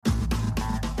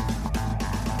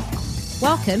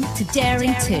Welcome to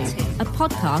Daring To, a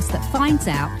podcast that finds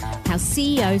out how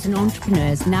CEOs and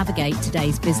entrepreneurs navigate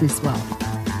today's business world.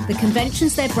 The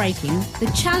conventions they're breaking,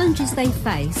 the challenges they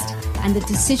faced, and the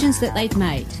decisions that they've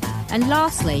made. And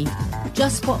lastly,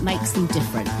 just what makes them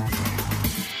different.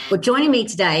 Well, joining me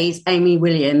today is Amy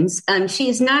Williams. She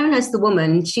is known as the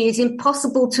woman she is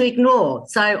impossible to ignore.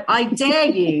 So I dare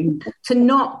you to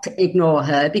not ignore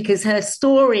her, because her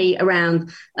story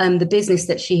around the business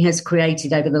that she has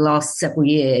created over the last several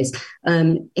years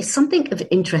is something of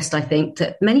interest, I think,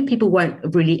 that many people won't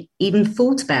have really even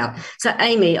thought about. So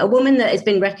Amy, a woman that has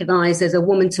been recognised as a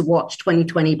woman to watch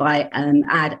 2020 by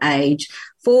Ad Age,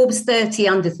 Forbes 30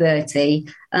 under 30,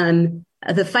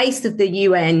 the face of the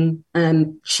UN,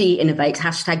 She Innovates,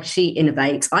 hashtag She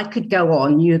Innovates. I could go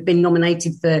on. You have been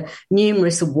nominated for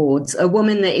numerous awards. A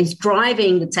woman that is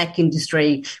driving the tech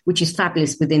industry, which is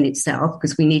fabulous within itself,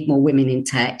 because we need more women in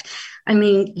tech. I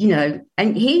mean,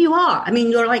 and here you are. I mean,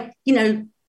 you're like,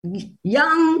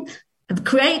 young, have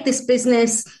created this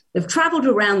business, have traveled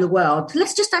around the world.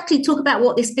 Let's just actually talk about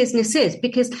what this business is,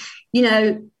 because,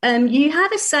 you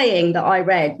have a saying that I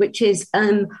read, which is,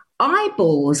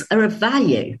 eyeballs are of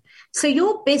value. So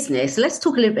your business, let's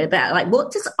talk a little bit about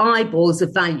what does eyeballs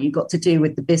of value got to do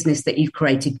with the business that you've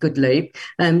created, Good-Loop,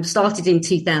 started in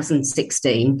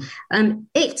 2016.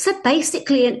 It's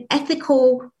basically an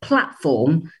ethical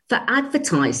platform for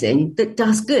advertising that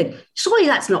does good. Surely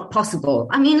that's not possible.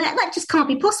 I mean, that just can't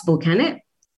be possible, can it?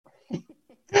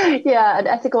 Yeah, an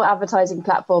ethical advertising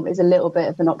platform is a little bit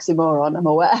of an oxymoron, I'm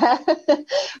aware.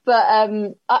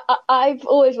 But I've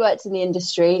always worked in the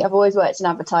industry. I've always worked in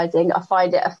advertising. I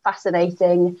find it a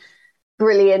fascinating,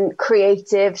 brilliant,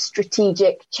 creative,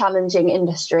 strategic, challenging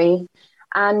industry.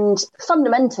 And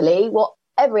fundamentally, what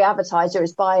every advertiser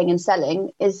is buying and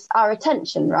selling is our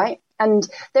attention, right? And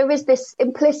there is this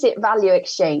implicit value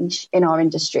exchange in our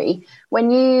industry. When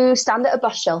you stand at a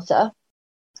bus shelter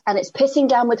and it's pissing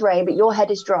down with rain, but your head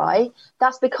is dry,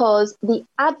 that's because the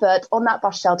advert on that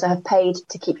bus shelter have paid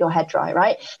to keep your head dry,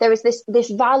 right? There is this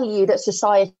value that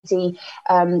society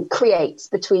creates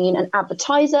between an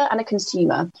advertiser and a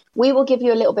consumer. We will give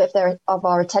you a little bit of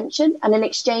our attention, and in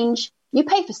exchange, you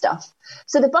pay for stuff.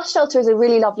 So the bus shelter is a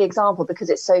really lovely example because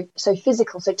it's so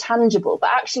physical, so tangible.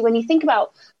 But actually, when you think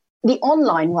about the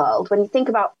online world, when you think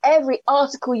about every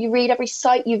article you read, every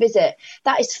site you visit,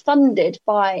 that is funded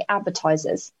by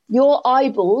advertisers. Your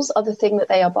eyeballs are the thing that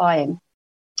they are buying.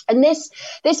 And this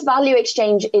value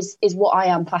exchange is what I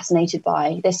am fascinated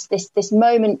by. This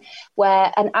moment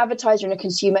where an advertiser and a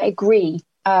consumer agree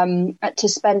to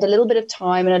spend a little bit of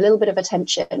time and a little bit of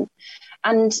attention.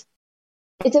 And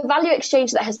it's a value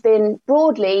exchange that has been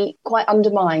broadly quite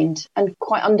undermined and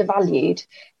quite undervalued.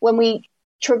 When we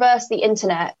traverse the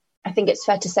internet, I think it's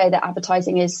fair to say that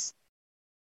advertising is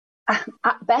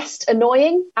at best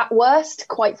annoying, at worst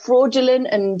quite fraudulent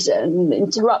and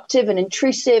interruptive and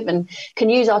intrusive, and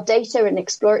can use our data in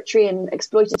exploratory and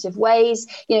exploitative ways.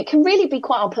 It can really be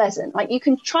quite unpleasant. Like, you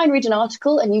can try and read an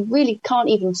article and you really can't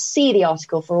even see the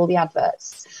article for all the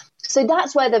adverts. So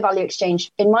that's where the value exchange,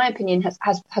 in my opinion,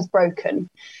 has broken.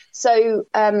 So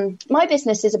my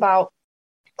business is about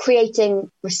creating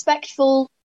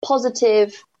respectful,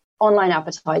 positive online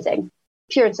advertising,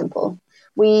 pure and simple.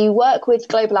 We work with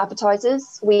global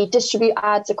advertisers. We distribute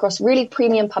ads across really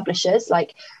premium publishers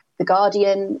like The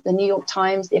Guardian, The New York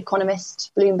Times, The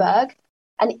Economist, Bloomberg.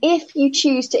 And if you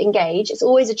choose to engage, it's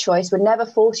always a choice. We'd never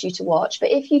force you to watch.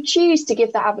 But if you choose to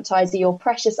give the advertiser your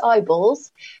precious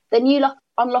eyeballs, then you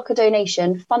unlock a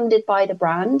donation funded by the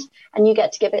brand, and you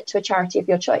get to give it to a charity of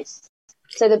your choice.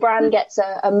 So the brand gets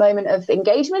a moment of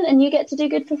engagement, and you get to do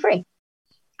good for free.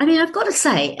 I mean, I've got to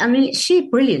say, it's sheer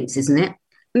brilliance, isn't it?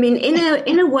 I mean,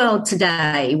 in a world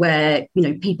today where,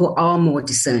 people are more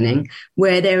discerning,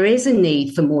 where there is a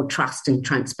need for more trust and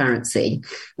transparency,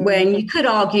 when you could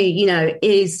argue,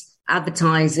 is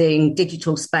advertising,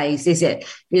 digital space, is it,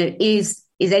 is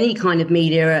any kind of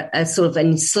media a sort of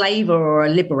an enslaver or a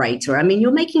liberator? I mean,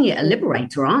 you're making it a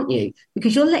liberator, aren't you?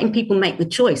 Because you're letting people make the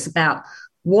choice about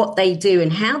what they do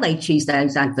and how they choose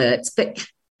those adverts, but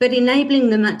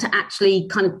enabling them to actually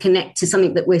kind of connect to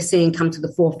something that we're seeing come to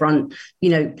the forefront.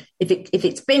 If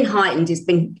it's been heightened,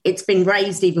 it's been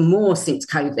raised even more since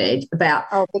COVID about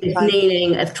the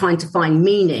meaning of trying to find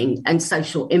meaning and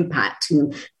social impact.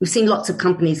 And we've seen lots of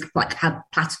companies have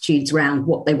platitudes around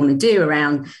what they want to do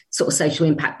around sort of social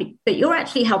impact, but you're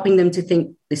actually helping them to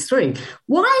think this through.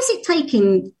 Why is it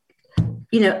taking,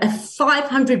 a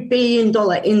 $500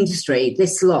 billion industry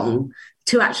this long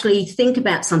to actually think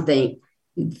about something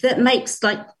that makes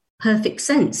perfect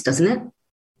sense, doesn't it?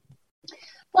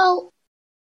 Well,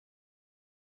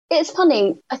 It's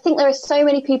funny. I think there are so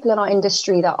many people in our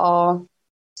industry that are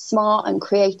smart and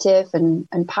creative and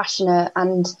passionate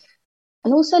and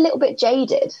also a little bit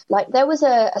jaded. Like there was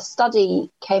a study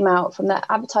came out from the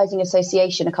Advertising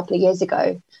Association a couple of years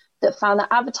ago that found that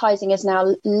advertising is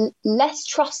now less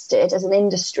trusted as an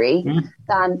industry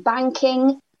than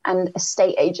banking and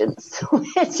estate agents,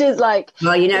 which is like,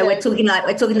 well, we're talking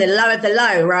the low of the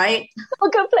low, right? A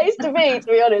good place to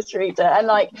be honest, Rita. And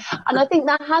I think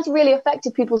that has really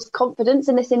affected people's confidence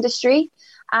in this industry.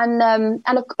 And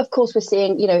of course, we're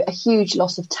seeing, a huge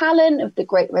loss of talent, of the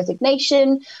Great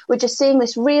Resignation. We're just seeing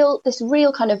this real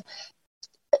kind of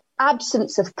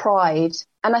absence of pride.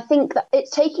 And I think that it's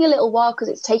taking a little while because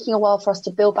it's taking a while for us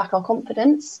to build back our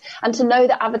confidence and to know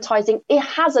that advertising, it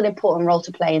has an important role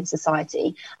to play in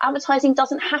society. Advertising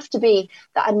doesn't have to be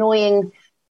that annoying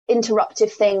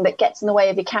interruptive thing that gets in the way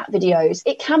of your cat videos.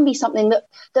 It can be something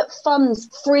that funds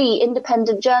free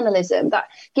independent journalism, that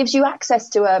gives you access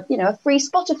to a free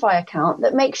Spotify account,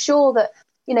 that makes sure that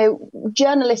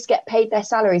journalists get paid their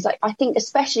salaries. Like I think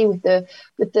especially with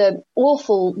the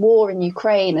awful war in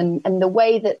Ukraine and the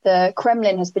way that the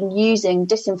Kremlin has been using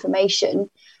disinformation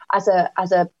as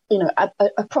a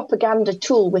propaganda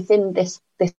tool within this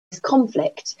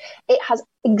conflict, it has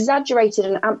exaggerated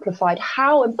and amplified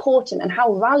how important and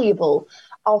how valuable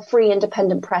our free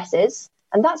independent press is.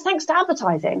 And that's thanks to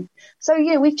advertising. So,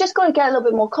 we've just got to get a little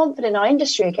bit more confident in our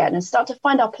industry again and start to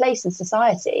find our place in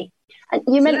society. And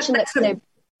you mentioned that,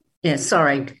 Yeah,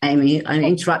 sorry, Amy, I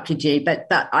interrupted you, but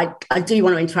I do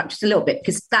want to interrupt just a little bit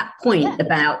because that point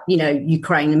about,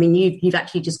 Ukraine, I mean, you've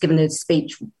actually just given a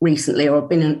speech recently or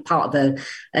been a part of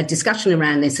a discussion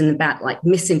around this and about like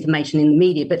misinformation in the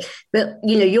media. But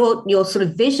your sort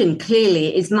of vision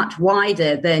clearly is much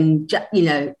wider than,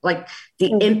 like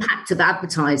the impact of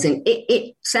advertising.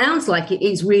 It sounds like it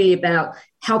is really about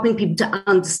helping people to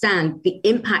understand the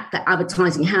impact that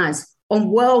advertising has on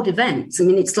world events. I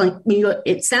mean, it's like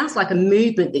it sounds like a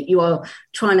movement that you are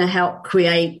trying to help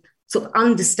create sort of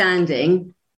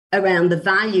understanding around the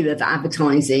value of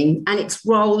advertising and its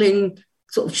role in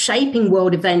sort of shaping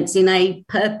world events in a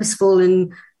purposeful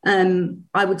and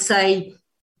I would say,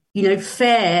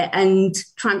 fair and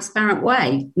transparent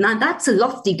way. Now, that's a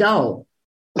lofty goal.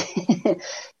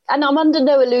 And I'm under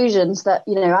no illusions that,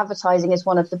 advertising is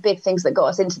one of the big things that got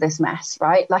us into this mess,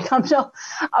 right? Like I'm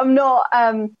not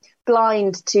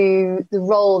blind to the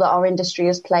role that our industry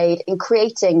has played in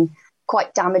creating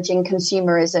quite damaging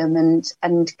consumerism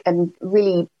and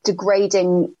really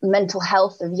degrading mental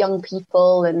health of young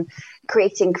people and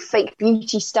creating fake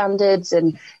beauty standards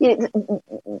and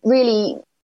really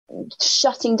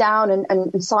shutting down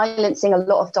and silencing a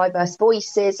lot of diverse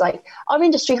voices. Like our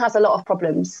industry has a lot of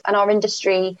problems and our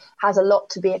industry has a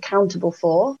lot to be accountable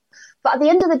for. But at the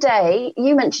end of the day,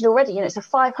 you mentioned already, it's a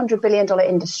 $500 billion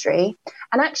industry.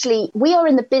 And actually, we are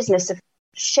in the business of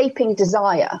shaping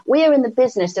desire. We are in the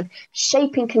business of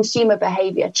shaping consumer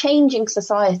behavior, changing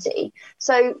society.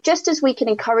 So just as we can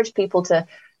encourage people to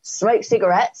smoke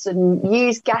cigarettes and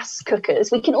use gas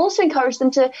cookers, we can also encourage them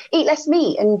to eat less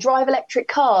meat and drive electric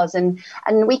cars, and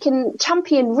we can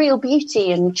champion real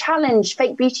beauty and challenge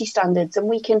fake beauty standards, and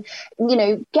we can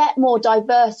get more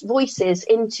diverse voices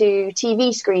into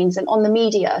TV screens and on the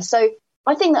media. So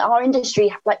I think that our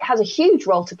industry has a huge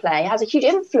role to play, has a huge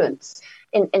influence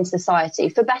in society,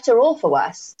 for better or for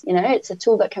worse. It's a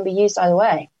tool that can be used either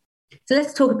way. So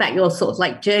let's talk about your sort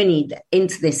of journey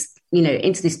into this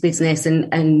business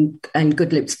and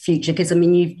Good future, because I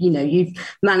mean you've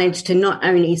managed to not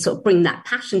only sort of bring that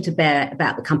passion to bear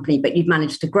about the company, but you've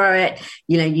managed to grow it.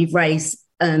 You've raised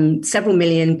several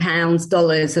 $million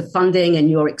dollars of funding, and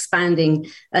you're expanding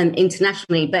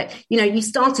internationally. But you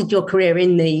started your career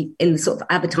in the sort of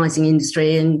advertising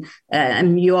industry,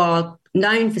 and you are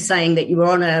known for saying that you were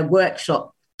on a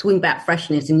workshop talking about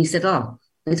freshness, and you said, "Oh,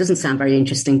 it doesn't sound very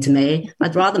interesting to me.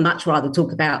 I'd much rather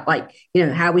talk about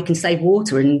how we can save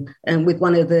water." And with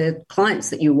one of the clients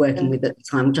that you were working with at the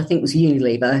time, which I think was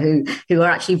Unilever, who are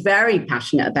actually very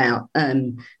passionate about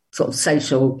sort of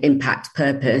social impact,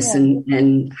 purpose,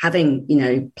 and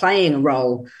having, playing a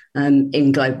role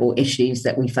in global issues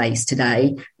that we face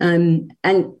today.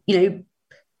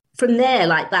 From there,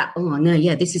 like that, oh no,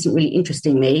 yeah, this isn't really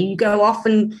interesting me. You go off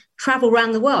and travel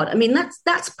around the world. I mean,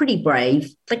 that's pretty brave.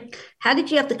 Like, how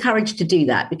did you have the courage to do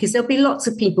that? Because there'll be lots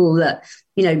of people that,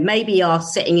 maybe are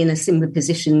sitting in a similar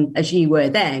position as you were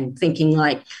then, thinking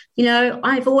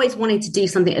I've always wanted to do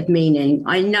something of meaning.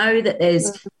 I know that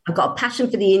I've got a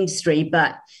passion for the industry,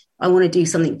 but I want to do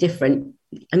something different.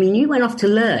 I mean, you went off to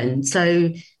learn. So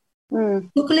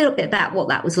talk a little bit about what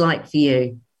that was like for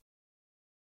you.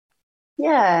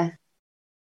 Yeah.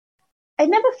 it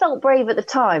never felt brave at the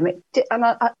time.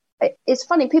 It's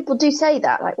funny, people do say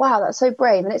that, like, wow, that's so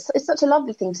brave. And it's such a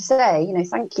lovely thing to say, you know,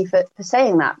 thank you for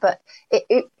saying that. But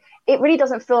it really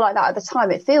doesn't feel like that at the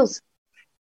time. It feels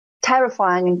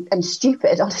terrifying and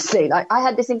stupid, honestly. Like, I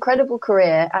had this incredible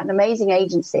career at an amazing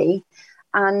agency,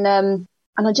 and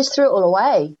I just threw it all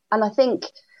away. And I think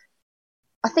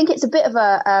it's a bit of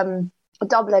a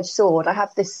double-edged sword. I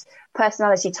have this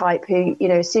personality type who, you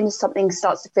know, as soon as something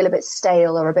starts to feel a bit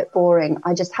stale or a bit boring,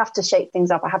 I just have to shake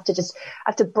things up. I have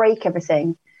to break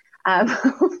everything,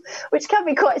 which can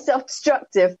be quite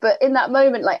self-destructive. But in that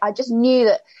moment, like, I just knew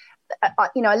that,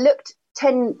 I looked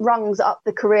 10 rungs up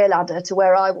the career ladder to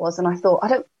where I was, and I thought, I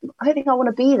don't think I want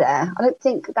to be there. I don't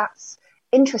think that's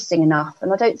interesting enough,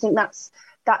 and I don't think that's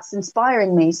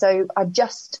inspiring me. So I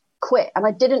just quit, and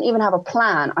I didn't even have a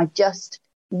plan. I just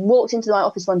walked into my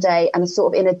office one day and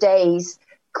sort of in a daze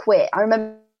quit. I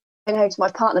remember going home to my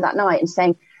partner that night and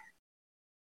saying,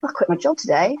 I quit my job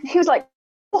today. He was like,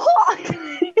 what? Did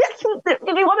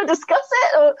you want to discuss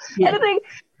it or anything?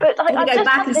 But I go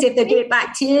back and see if they give it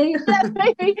back to you. Yeah,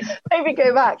 maybe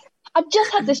go back. I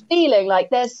just had this feeling like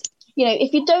there's, you know,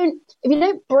 if you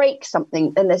don't break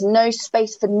something, then there's no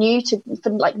space for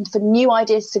new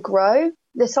ideas to grow.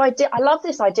 This idea, I love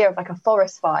this idea of like a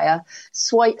forest fire,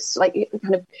 swipes, like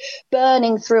kind of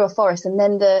burning through a forest, and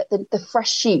then the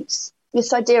fresh shoots.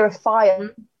 This idea of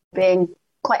fire being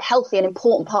quite healthy and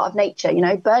important part of nature, you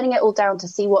know, burning it all down to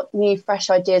see what new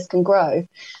fresh ideas can grow.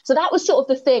 So that was sort of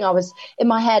the thing I was in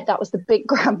my head. That was the big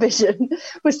grand vision,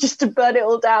 was just to burn it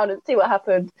all down and see what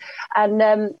happened. And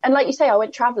like you say, I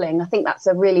went traveling. I think that's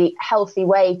a really healthy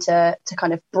way to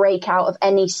kind of break out of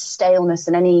any staleness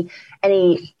and any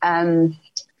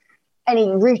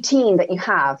routine that you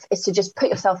have, is to just put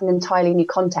yourself in an entirely new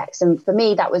context. And for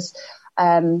me, that was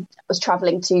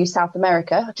traveling to South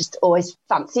America. I just always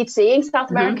fancied seeing South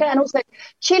America. And also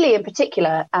Chile in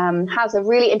particular has a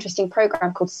really interesting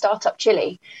program called Startup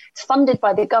Chile. It's funded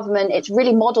by the government. It's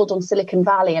really modeled on Silicon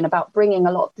Valley and about bringing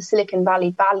a lot of the Silicon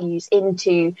Valley values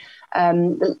into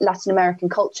the Latin American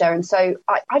culture. And so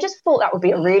I just thought that would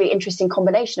be a really interesting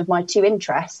combination of my two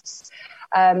interests.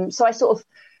 So I sort of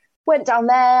went down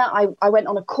there. I went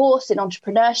on a course in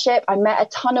entrepreneurship. I met a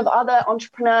ton of other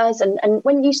entrepreneurs. And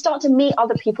when you start to meet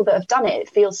other people that have done it, it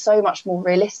feels so much more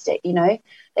realistic. You know,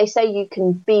 they say you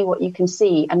can be what you can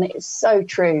see. And it's so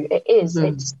true. It is.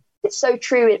 It's so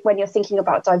true when you're thinking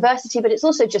about diversity, but it's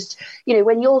also just, you know,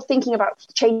 when you're thinking about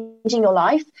changing your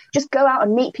life, just go out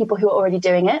and meet people who are already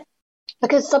doing it,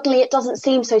 because suddenly it doesn't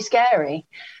seem so scary.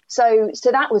 So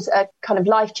that was a kind of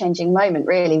life-changing moment,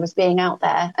 really, was being out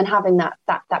there and having that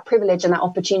privilege and that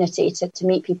opportunity to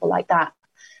meet people like that.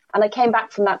 And I came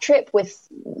back from that trip with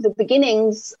the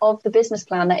beginnings of the business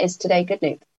plan that is today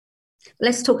GoodLoop.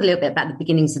 Let's talk a little bit about the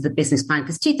beginnings of the business plan,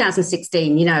 because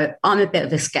 2016, you know, I'm a bit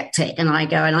of a skeptic, and I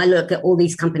go and I look at all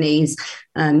these companies,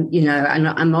 you know, and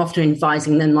I'm often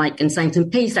advising them, like, and saying to them,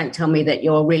 please don't tell me that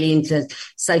you're really into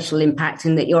social impact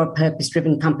and that you're a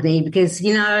purpose-driven company, because,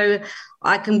 you know,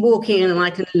 I can walk in and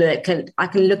I can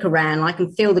look around, I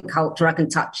can feel the culture, I can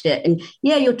touch it. And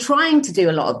yeah, you're trying to do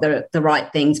a lot of the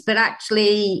right things, but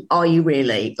actually, are you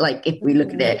really? Like, if we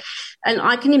look at it, and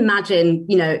I can imagine,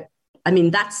 you know, I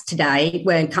mean, that's today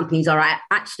when companies are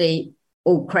actually,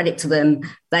 all credit to them,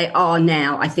 they are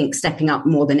now, I think, stepping up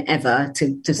more than ever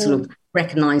to sort of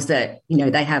recognise that, you know,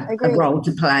 they have a role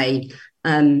to play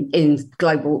in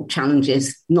global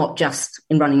challenges, not just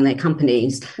in running their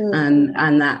companies,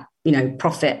 and that, you know,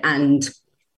 profit and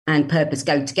purpose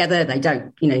go together. They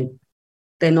don't, you know,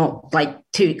 they're not like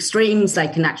two extremes. They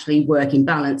can actually work in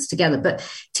balance together. But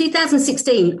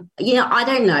 2016, you know, I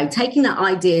don't know, taking that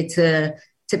idea to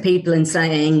people and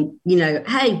saying, you know,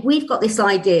 hey, we've got this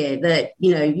idea that,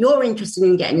 you know, you're interested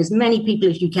in getting as many people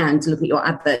as you can to look at your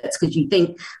adverts because you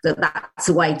think that that's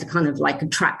a way to kind of like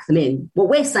attract them in. What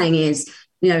we're saying is,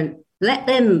 you know, let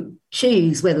them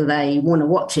choose whether they want to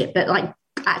watch it, but like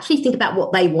actually think about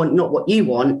what they want, not what you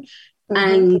want.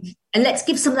 And let's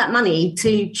give some of that money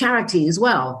to charity as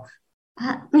well.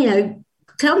 You know,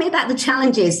 tell me about the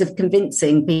challenges of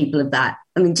convincing people of that.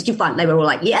 I mean, did you find they were all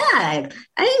like, yeah,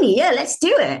 Amy, yeah, let's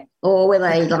do it? Or were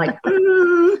they like,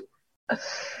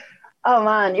 Oh,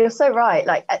 man, you're so right.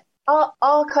 Like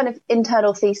our kind of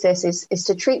internal thesis is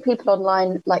to treat people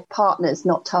online like partners,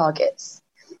 not targets.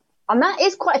 And that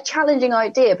is quite a challenging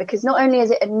idea, because not only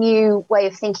is it a new way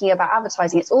of thinking about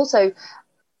advertising, it's also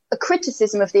a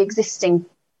criticism of the existing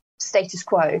status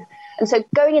quo. And so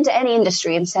going into any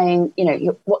industry and saying, you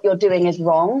know, what you're doing is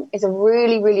wrong is a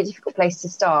really, really difficult place to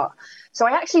start. So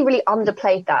I actually really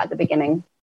underplayed that at the beginning.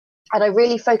 And I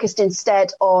really focused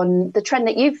instead on the trend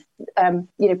that you've,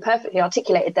 perfectly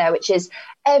articulated there, which is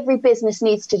every business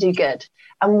needs to do good.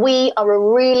 And we are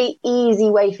a really easy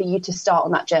way for you to start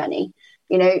on that journey.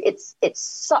 It's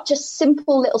such a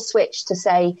simple little switch to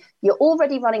say, you're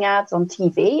already running ads on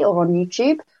TV or on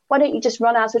YouTube. Why don't you just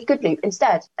run ads with Good Loop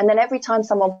instead? And then every time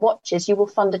someone watches, you will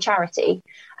fund a charity.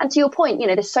 And to your point,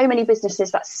 there's so many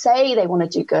businesses that say they want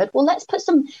to do good. Well, let's put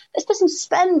some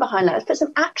spend behind that. Let's put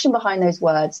some action behind those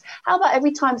words. How about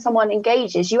every time someone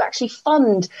engages, you actually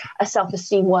fund a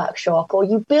self-esteem workshop or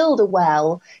you build a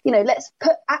well? Let's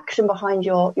put action behind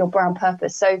your brand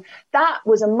purpose. So that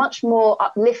was a much more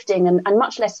uplifting and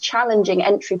much less challenging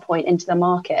entry point into the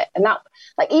market. And that,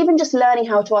 even just learning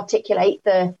how to articulate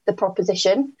the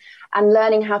proposition and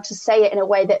learning how to say it in a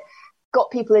way that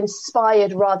got people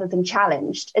inspired rather than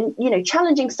challenged, and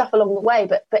challenging stuff along the way,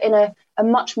 but in a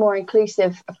much more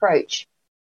inclusive approach.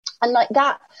 And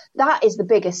that is the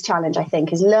biggest challenge, I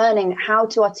think, is learning how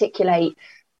to articulate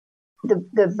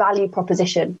the value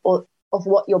proposition of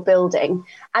what you're building.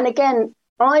 And again,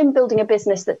 I'm building a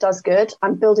business that does good.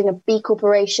 I'm building a B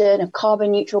Corporation, a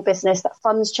carbon neutral business that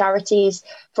funds charities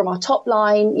from our top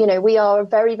line. We are a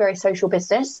very, very social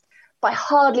business. But I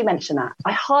hardly mention that.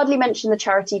 I hardly mention the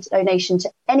charity donation to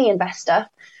any investor,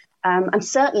 and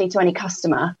certainly to any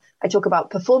customer. I talk about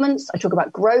performance, I talk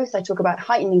about growth, I talk about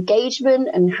heightened engagement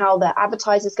and how the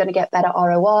advertiser's going to get better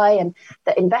ROI and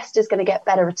the investor's going to get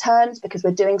better returns because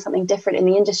we're doing something different in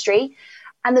the industry.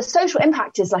 And the social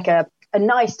impact is like a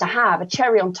nice to have, a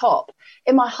cherry on top.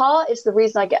 In my heart, it's the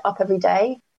reason I get up every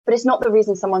day, but it's not the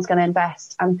reason someone's going to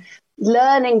invest. And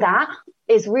learning that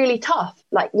is really tough.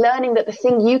 Learning that the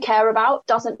thing you care about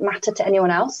doesn't matter to anyone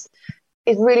else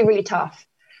is really, really tough.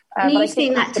 Are you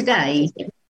seeing that today?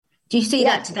 Do you see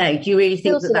that today? Do you really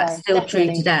think that that's still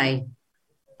true today?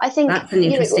 I think that's an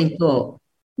interesting thought.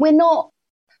 We're not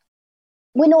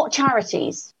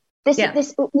charities. Good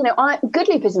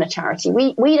Loop isn't a charity.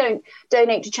 We don't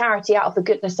donate to charity out of the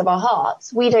goodness of our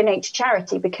hearts. We donate to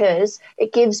charity because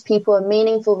it gives people a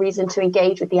meaningful reason to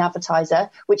engage with the advertiser,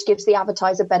 which gives the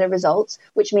advertiser better results,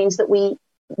 which means that we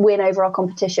win over our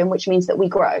competition, which means that we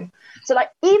grow. So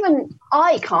even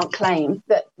I can't claim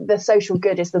that the social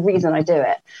good is the reason I do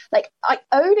it.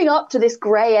 Owning up to this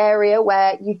grey area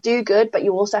where you do good, but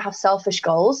you also have selfish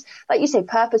goals, like you say,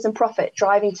 purpose and profit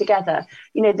driving together.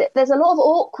 There's a lot of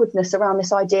awkwardness around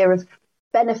this idea of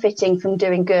benefiting from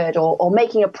doing good or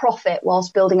making a profit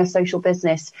whilst building a social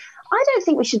business. I don't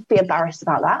think we should be embarrassed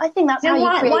about that. I think that's how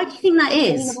you create. Why do you think that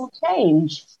is? Sustainable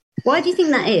change. Why do you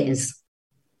think that is?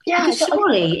 Yeah, because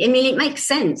surely, it makes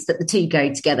sense that the two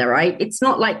go together, right? It's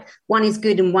not like one is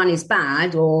good and one is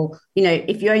bad, or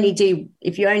if you only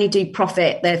do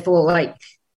profit, therefore,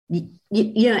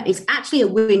 it's actually a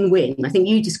win-win. I think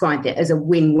you described it as a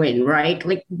win-win, right?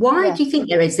 Why do you think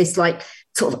there is this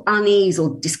sort of unease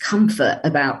or discomfort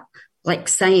about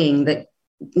saying that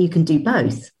you can do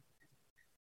both?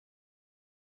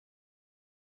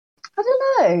 I don't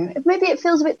know. Maybe it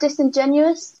feels a bit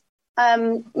disingenuous.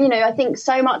 I think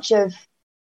so much of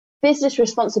business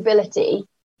responsibility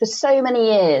for so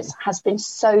many years has been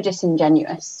so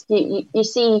disingenuous. You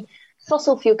see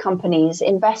fossil fuel companies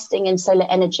investing in solar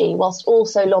energy whilst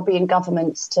also lobbying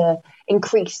governments to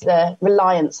increase the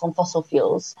reliance on fossil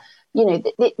fuels.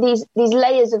 These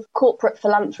layers of corporate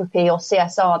philanthropy or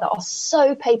CSR that are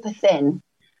so paper thin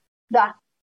that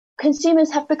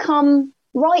consumers have become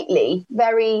rightly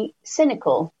very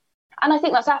cynical. And I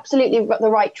think that's absolutely the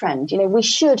right trend. We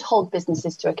should hold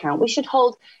businesses to account. We should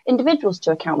hold individuals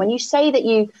to account. When you say that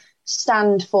you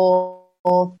stand for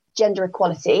gender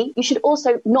equality, you should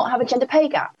also not have a gender pay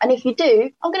gap. And if you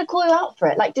do, I'm going to call you out for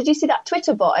it. Did you see that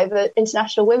Twitter bot over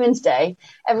International Women's Day?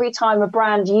 Every time a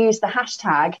brand used the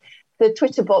hashtag, the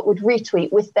Twitter bot would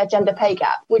retweet with their gender pay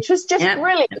gap, which was just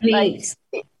brilliant.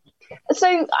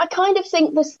 So I kind of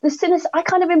think I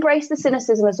kind of embrace the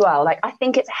cynicism as well. I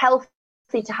think it's healthy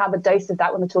to have a dose of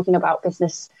that when we're talking about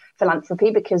business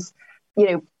philanthropy, because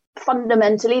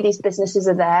fundamentally these businesses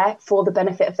are there for the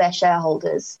benefit of their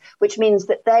shareholders, which means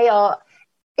that they are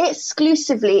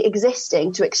exclusively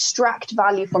existing to extract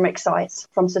value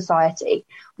from society.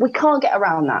 We can't get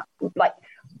around that.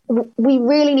 We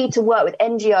really need to work with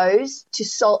NGOs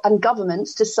and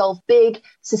governments to solve big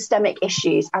systemic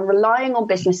issues, and relying on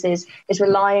businesses is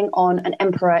relying on an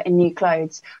emperor in new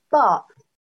clothes. But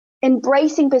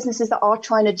embracing businesses that are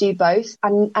trying to do both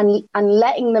and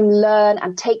letting them learn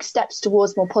and take steps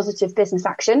towards more positive business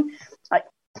action.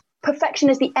 Perfection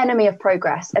is the enemy of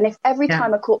progress. And if every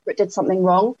time a corporate did something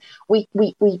wrong, we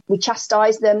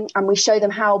chastise them and we show them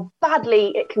how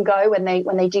badly it can go when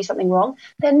they do something wrong,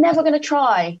 they're never going to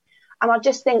try. And I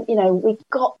just think, we've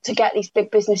got to get these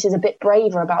big businesses a bit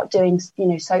braver about doing,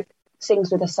 so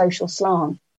things with a social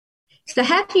slant. So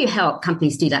how do you help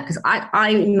companies do that? Because I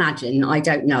imagine, I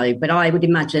don't know, but I would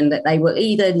imagine that they will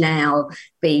either now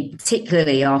be,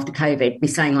 particularly after COVID, be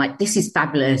saying like, this is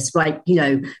fabulous. Like,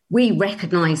 we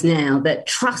recognize now that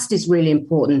trust is really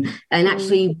important. And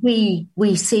actually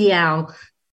we see our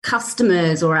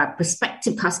customers or our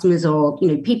prospective customers or,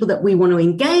 people that we want to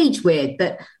engage with,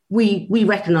 that we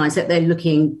recognize that they're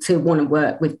looking to want to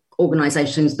work with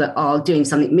organizations that are doing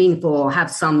something meaningful or have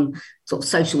some sort of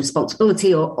social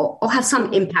responsibility or have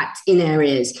some impact in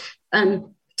areas.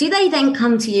 Do they then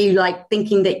come to you like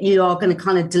thinking that you are going to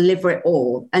kind of deliver it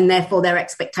all, and therefore their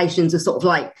expectations are sort of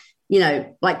like,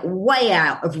 like way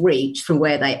out of reach from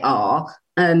where they are?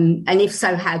 And if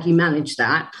so, how do you manage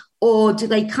that? Or do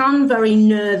they come very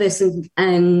nervous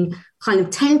and kind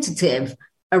of tentative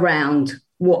around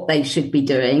what they should be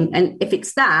doing? And if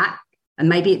it's that, and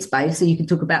maybe it's both, so you can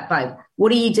talk about both,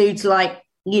 what do you do to like,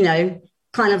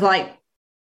 kind of like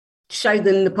show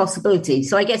them the possibility?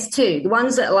 So I guess the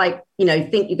ones that like,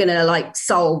 think you're going to like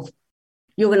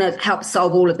you're going to help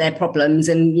solve all of their problems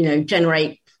and,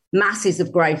 generate masses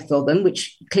of growth for them,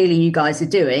 which clearly you guys are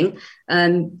doing.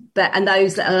 And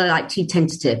those that are like too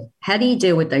tentative, how do you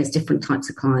deal with those different types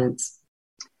of clients?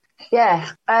 Yeah.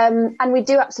 And we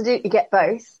do absolutely get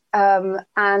both.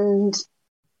 And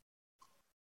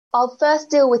I'll first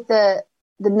deal with the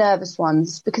nervous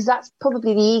ones, because that's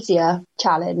probably the easier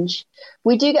challenge.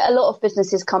 We do get a lot of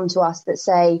businesses come to us that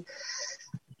say,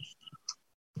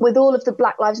 with all of the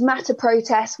Black Lives Matter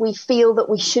protests, we feel that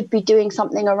we should be doing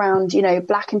something around,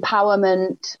 Black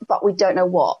empowerment, but we don't know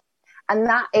what. And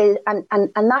that is and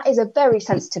that is a very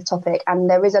sensitive topic. And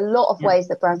there is a lot of ways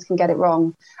that brands can get it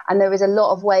wrong. And there is a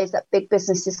lot of ways that big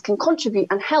businesses can contribute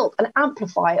and help and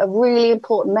amplify a really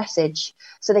important message.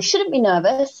 So they shouldn't be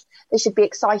nervous. They should be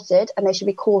excited, and they should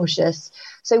be cautious.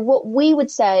 So what we would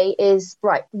say is,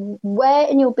 right, where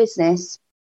in your business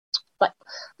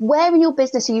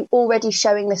are you already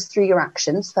showing this through your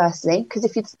actions, firstly? Because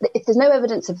if there's no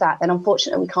evidence of that, then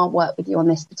unfortunately we can't work with you on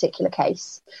this particular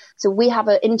case. So we have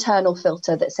an internal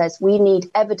filter that says we need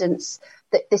evidence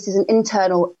that this is an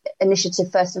internal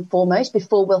initiative first and foremost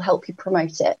before we'll help you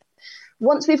promote it.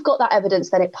 Once we've got that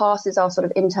evidence, then it passes our sort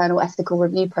of internal ethical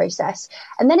review process.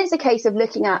 And then it's a case of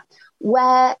looking at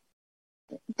where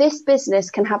this business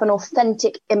can have an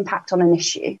authentic impact on an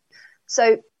issue.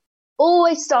 So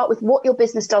always start with what your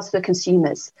business does for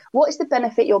consumers. What is the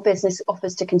benefit your business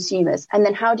offers to consumers? And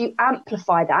then how do you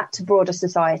amplify that to broader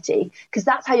society? Because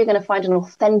that's how you're going to find an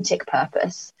authentic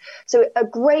purpose. So a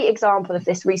great example of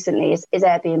this recently is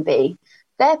Airbnb.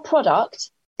 Their product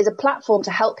is a platform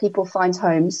to help people find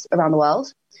homes around the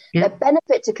world. Yeah. Their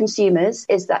benefit to consumers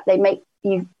is that they make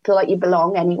you feel like you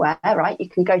belong anywhere, right? You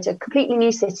can go to a completely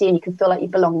new city and you can feel like you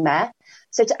belong there.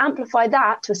 So to amplify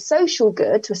that to a social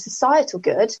good, to a societal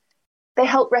good, they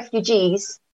help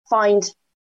refugees find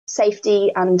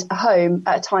safety and a home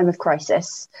at a time of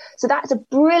crisis. So that's a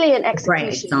brilliant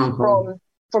execution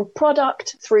from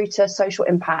product through to social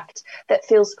impact that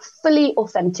feels fully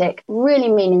authentic,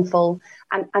 really meaningful,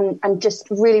 and just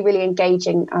really, really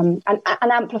engaging and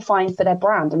amplifying for their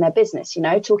brand and their business,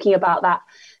 talking about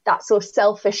that sort of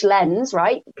selfish lens,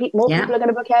 right? More people are going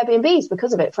to book Airbnbs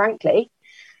because of it, frankly.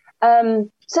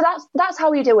 So that's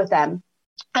how we deal with them.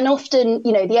 And often,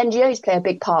 the NGOs play a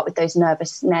big part with those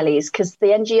nervous Nellies, because the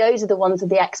NGOs are the ones with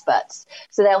the experts.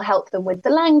 So they'll help them with the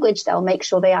language. They'll make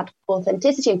sure they add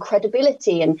authenticity and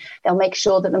credibility, and they'll make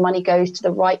sure that the money goes to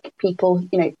the right people,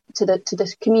 to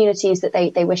the communities that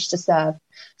they wish to serve.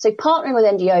 So partnering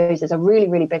with NGOs is a really,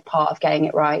 really big part of getting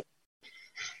it right.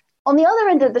 On the other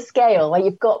end of the scale, where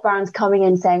you've got brands coming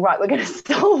in saying, right, we're going to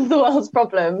solve the world's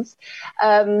problems,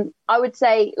 I would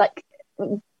say,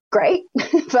 great,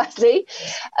 firstly.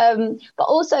 But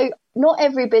also, not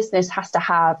every business has to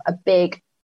have a big,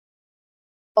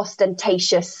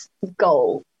 ostentatious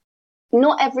goal.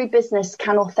 Not every business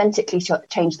can authentically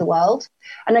change the world.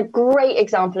 And a great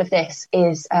example of this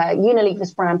is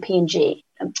Unilever's brand P&G.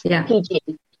 PG.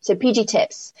 So PG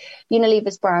Tips.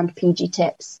 Unilever's brand PG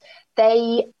Tips.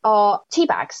 They are tea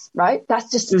bags, right?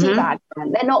 That's just a tea bag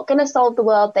brand. They're not going to solve the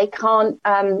world. They can't,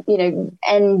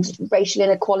 end racial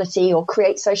inequality or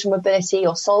create social mobility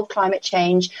or solve climate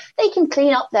change. They can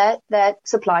clean up their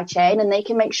supply chain, and they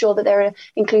can make sure that they're an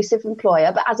inclusive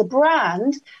employer. But as a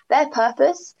brand, their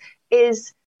purpose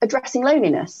is addressing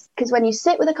loneliness. Because when you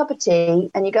sit with a cup of tea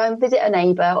and you go and visit a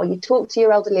neighbour, or you talk to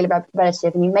your elderly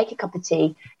relative and you make a cup of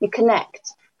tea, you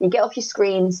connect, you get off your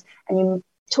screens and you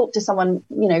talk to someone,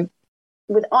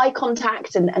 with eye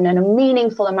contact and a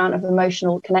meaningful amount of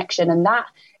emotional connection. And that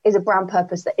is a brand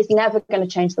purpose that is never going to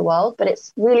change the world, but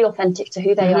it's really authentic to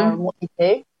who they are and what they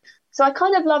do. So I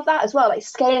kind of love that as well, like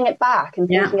scaling it back and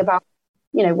thinking about,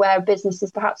 where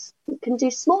businesses perhaps can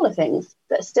do smaller things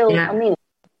that are still meaningful.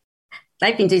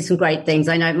 They've been doing some great things.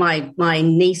 I know my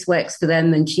niece works for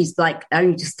them, and she's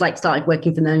only just started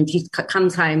working for them. And she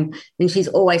comes home and she's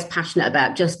always passionate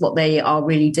about just what they are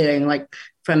really doing, like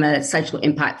from a social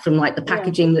impact, from like the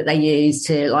packaging that they use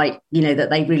to that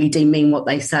they really do mean what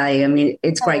they say. I mean,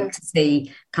 it's great to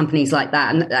see companies like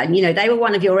that. And they were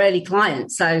one of your early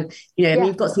clients. So,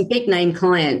 you've got some big name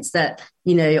clients that,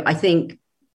 I think,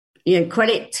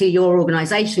 credit to your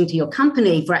organization, to your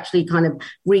company for actually kind of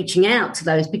reaching out to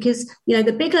those, because,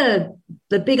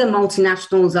 the bigger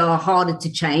multinationals are harder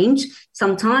to change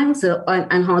sometimes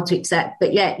and hard to accept.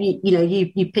 But yet,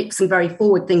 you pick some very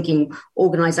forward thinking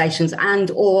organizations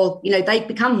or they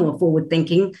become more forward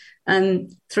thinking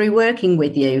through working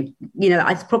with you.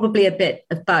 It's probably a bit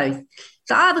of both.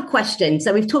 So I have a question.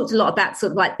 So we've talked a lot about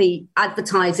sort of like the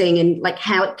advertising and like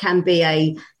how it can be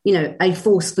a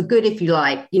force for good, if you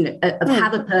like,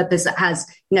 have a purpose that has,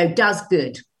 does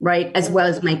good, right, as well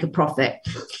as make a profit.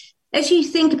 As you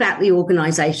think about the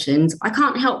organizations, I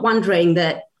can't help wondering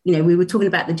that, we were talking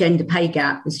about the gender pay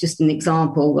gap as just an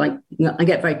example. Like, I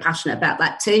get very passionate about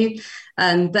that too.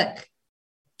 But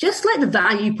just like the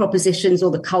value propositions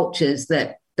or the cultures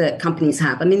that companies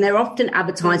have. I mean, they're often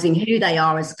advertising who they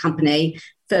are as a company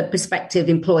for prospective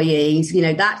employees.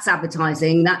 That's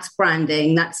advertising, that's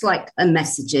branding, that's like a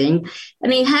messaging. I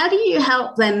mean, how do you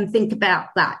help them think about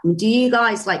that? And do you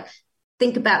guys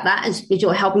think about that as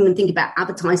you're helping them think about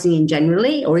advertising in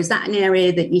generally? Or is that an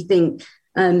area that you think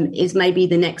is maybe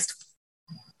the next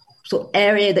sort of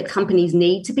area that companies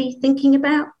need to be thinking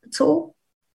about at all?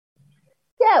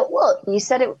 Yeah, well, you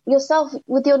said it yourself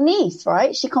with your niece,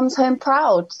 right? She comes home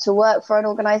proud to work for an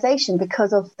organization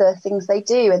because of the things they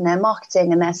do in their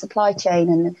marketing and their supply chain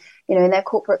and, in their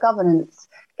corporate governance.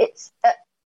 It's,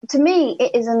 to me,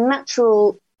 it is a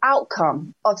natural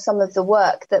outcome of some of the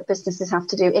work that businesses have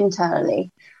to do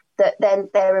internally, that then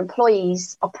their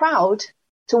employees are proud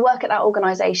to work at that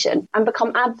organization and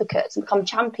become advocates and become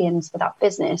champions for that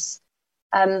business.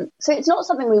 So it's not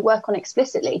something we work on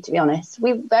explicitly, to be honest.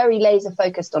 We're very laser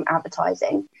focused on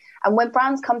advertising. And when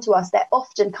brands come to us, they're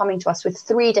often coming to us with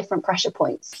 3 different pressure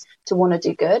points to want to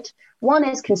do good. One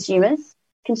is consumers.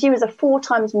 Consumers are 4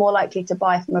 times more likely to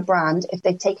buy from a brand if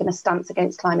they've taken a stance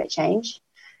against climate change.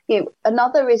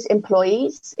 Another is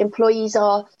employees. Employees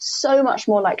are so much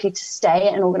more likely to stay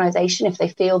at an organization if they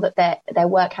feel that their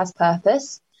work has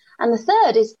purpose. And the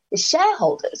third is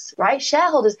shareholders, right?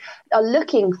 Shareholders are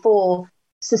looking for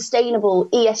sustainable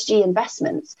ESG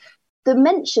investments. The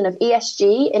mention of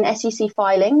ESG in SEC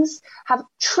filings have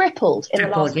tripled in the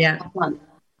last 12 months.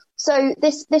 So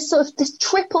this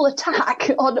triple attack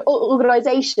on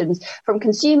organizations from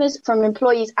consumers, from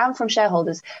employees and from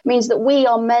shareholders means that we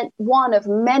are one of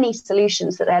many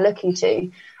solutions that they're looking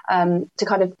to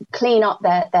kind of clean up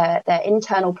their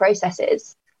internal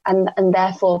processes and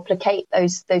therefore placate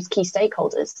those key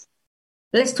stakeholders.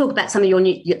 Let's talk about some of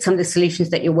the solutions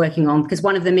that you're working on, because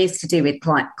one of them is to do with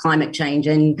climate change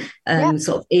and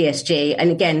sort of ESG.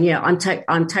 And again,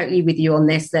 I'm totally with you on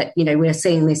this, that, we're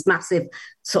seeing this massive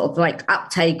sort of like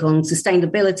uptake on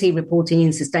sustainability reporting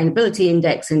and sustainability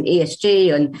index and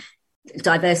ESG and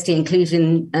diversity,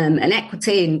 inclusion and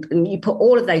equity. And you put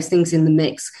all of those things in the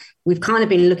mix. We've kind of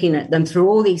been looking at them through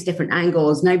all these different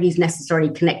angles. Nobody's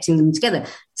necessarily connecting them together.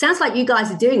 Sounds like you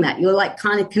guys are doing that. You're like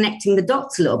kind of connecting the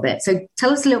dots a little bit. So tell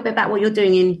us a little bit about what you're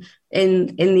doing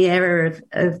in the area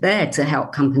of there to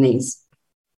help companies.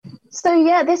 So,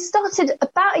 this started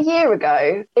about a year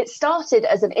ago. It started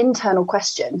as an internal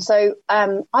question. So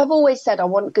I've always said I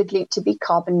want Good to be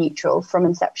carbon neutral from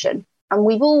inception. And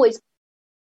we've always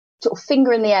sort of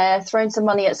finger in the air, thrown some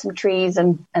money at some trees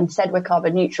and said we're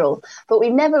carbon neutral. But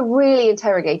we've never really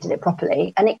interrogated it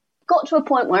properly. And it got to a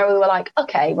point where we were like,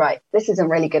 okay, right, this isn't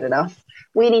really good enough.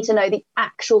 We need to know the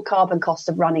actual carbon cost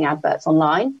of running adverts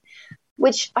online,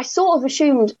 which I sort of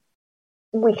assumed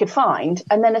we could find.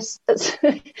 And then as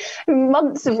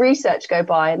months of research go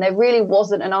by and there really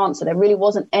wasn't an answer. There really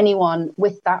wasn't anyone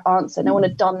with that answer. No one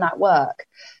had done that work.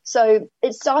 So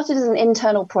it started as an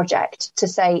internal project to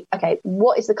say, okay,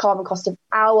 what is the carbon cost of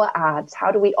our ads?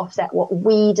 How do we offset what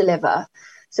we deliver?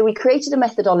 So we created a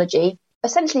methodology,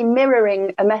 essentially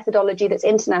mirroring a methodology that's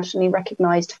internationally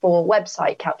recognized for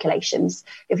website calculations.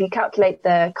 If you calculate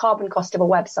the carbon cost of a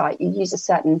website, you use a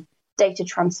certain data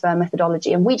transfer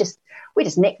methodology. And we just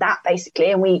nicked that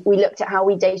basically. And we looked at how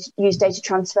we use data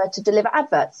transfer to deliver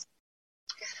adverts.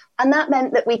 And that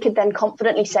meant that we could then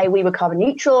confidently say we were carbon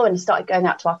neutral and started going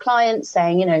out to our clients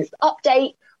saying,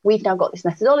 update, we've now got this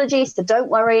methodology, so don't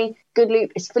worry,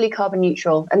 Good-Loop is fully carbon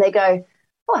neutral. And they go,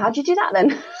 oh, how'd you do that then?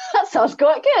 That sounds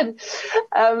quite good.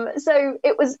 So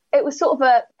it was sort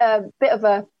of a bit of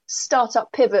a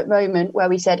startup pivot moment where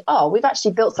we said, oh, we've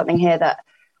actually built something here that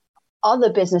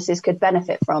other businesses could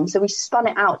benefit from. So we spun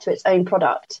it out to its own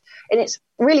product. And it's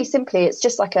really simply, it's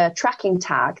just like a tracking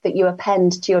tag that you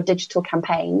append to your digital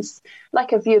campaigns,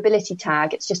 like a viewability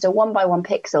tag. It's just a 1x1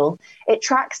 pixel. It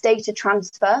tracks data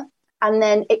transfer and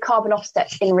then it carbon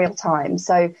offsets in real time.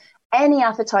 So any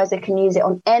advertiser can use it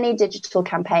on any digital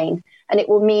campaign, and it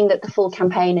will mean that the full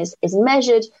campaign is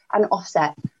measured and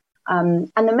offset.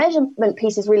 And the measurement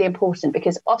piece is really important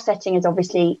because offsetting is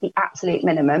obviously the absolute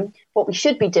minimum. What we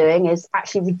should be doing is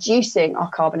actually reducing our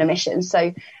carbon emissions.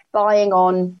 So buying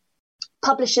on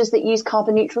publishers that use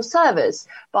carbon neutral servers,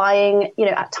 buying,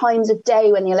 at times of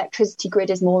day when the electricity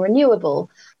grid is more renewable,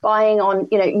 buying on,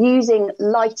 using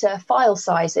lighter file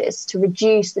sizes to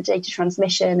reduce the data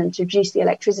transmission and to reduce the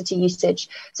electricity usage.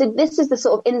 So this is the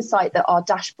sort of insight that our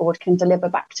dashboard can deliver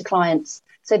back to clients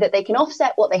so that they can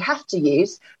offset what they have to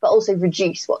use, but also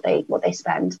reduce what they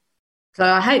spend. So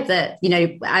I hope that,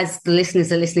 as the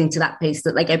listeners are listening to that piece,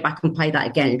 that they go back and play that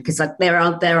again, because there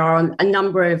are a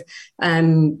number of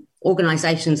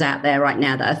organisations out there right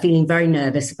now that are feeling very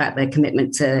nervous about their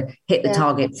commitment to hit the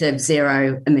targets of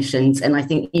zero emissions. And I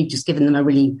think you've just given them a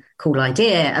really cool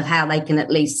idea of how they can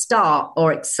at least start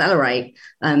or accelerate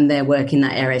their work in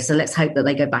that area. So let's hope that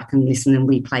they go back and listen and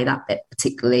replay that bit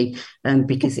particularly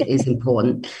because it is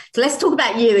important. So let's talk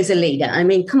about you as a leader. I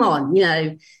mean, come on,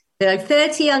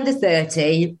 30 under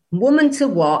 30, woman to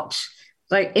watch,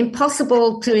 like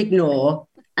impossible to ignore.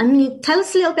 I mean, tell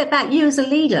us a little bit about you as a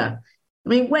leader. I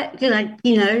mean,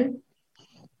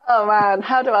 Oh man,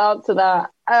 how do I answer that?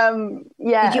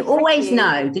 Did you always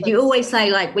know? Did you always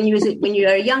say, like, when you were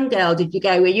a young girl, did you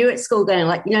go, were you at school going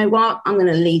like, you know what, I'm going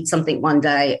to lead something one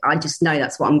day. I just know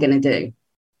that's what I'm going to do.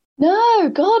 No,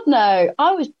 God, no.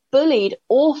 I was bullied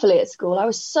awfully at school. I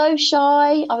was so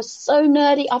shy. I was so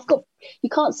nerdy. You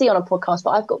can't see on a podcast, but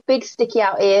I've got big sticky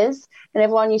out ears and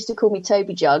everyone used to call me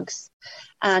Toby Jugs.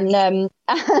 And you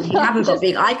haven't got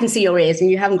big. I can see your ears, and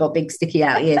you haven't got big sticky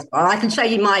out ears. But I can show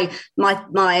you my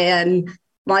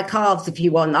calves if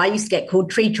you want. I used to get called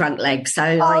tree trunk legs. So,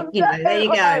 there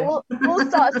you go. We'll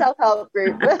start a self-help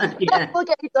group. We'll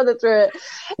get each other through it.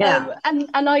 Yeah. And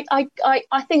I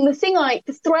think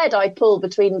the thread I pull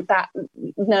between that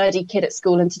nerdy kid at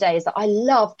school and today is that I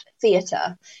loved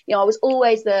theatre. I was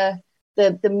always the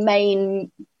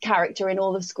main character in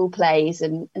all the school plays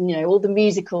and all the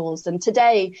musicals. And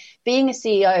today, being a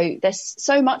CEO, there's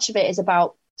so much of it is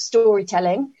about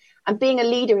storytelling, and being a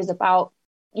leader is about,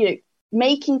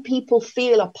 making people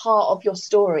feel a part of your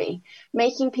story,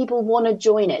 making people want to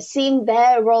join it, seeing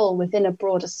their role within a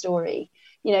broader story,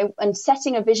 and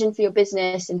setting a vision for your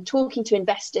business and talking to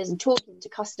investors and talking to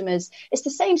customers. It's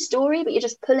the same story, but you're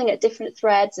just pulling at different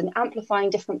threads and amplifying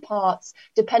different parts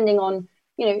depending on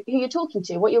who you're talking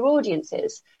to, what your audience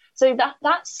is. So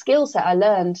that skill set I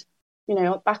learned,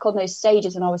 back on those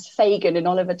stages when I was Fagin and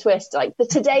Oliver Twist, like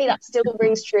today that still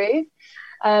rings true.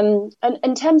 And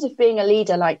in terms of being a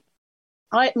leader, like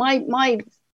my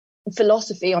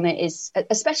philosophy on it is,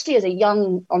 especially as a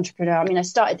young entrepreneur, I mean, I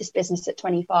started this business at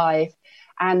 25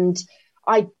 and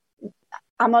I'm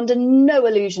under no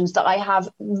illusions that I have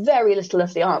very little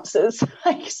of the answers.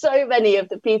 Like so many of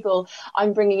the people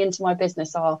I'm bringing into my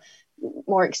business are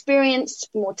more experienced,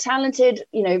 more talented,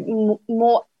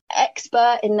 more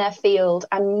expert in their field.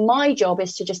 And my job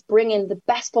is to just bring in the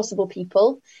best possible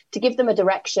people, to give them a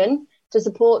direction, to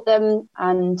support them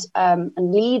and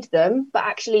lead them, but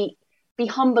actually be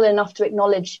humble enough to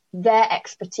acknowledge their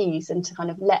expertise and to kind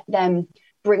of let them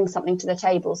bring something to the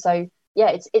table. So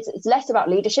yeah, it's less about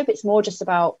leadership. It's more just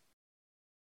about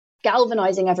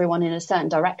galvanizing everyone in a certain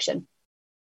direction.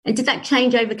 And did that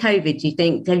change over COVID, do you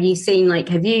think? Have you seen,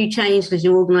 have you changed? Has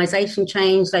your organisation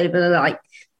changed over, that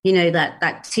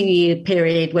 2-year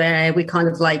period where we kind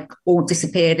of, all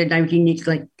disappeared and nobody knew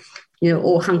to,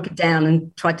 all hunkered down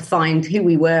and tried to find who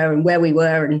we were and where we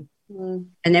were and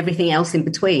everything else in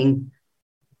between?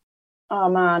 Oh,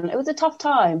 man, it was a tough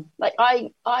time.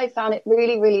 I found it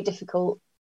really, really difficult.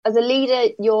 As a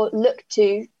leader, you're looked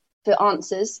to for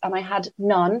answers, and I had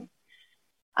none.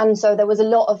 And so there was a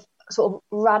lot of sort of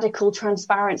radical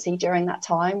transparency during that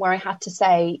time where I had to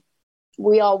say,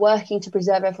 we are working to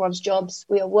preserve everyone's jobs.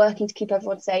 We are working to keep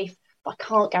everyone safe, but I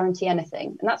can't guarantee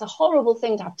anything. And that's a horrible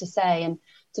thing to have to say, and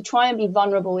to try and be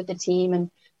vulnerable with the team and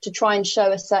to try and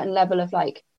show a certain level of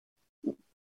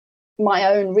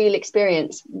my own real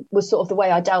experience was sort of the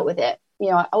way I dealt with it. You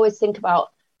know, I always think about,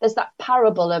 there's that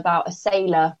parable about a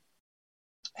sailor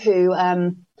who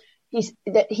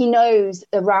he knows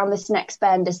around this next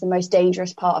bend is the most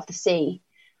dangerous part of the sea.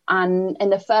 And in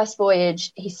the first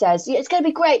voyage, he says, yeah, it's going to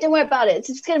be great. Don't worry about it.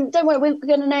 Don't worry, we're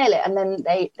going to nail it. And then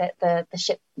the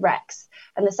ship wrecks.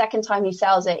 And the second time he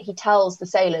sails it, he tells the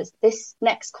sailors, this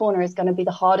next corner is going to be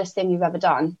the hardest thing you've ever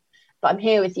done. But I'm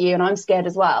here with you and I'm scared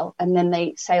as well. And then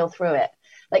they sail through it.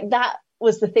 Like, that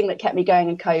was the thing that kept me going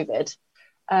in COVID.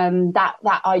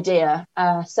 That idea.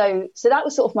 So that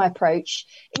was sort of my approach.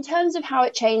 In terms of how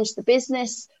it changed the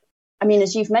business, I mean,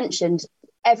 as you've mentioned,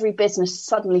 every business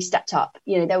suddenly stepped up.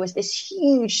 You know, there was this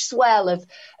huge swell of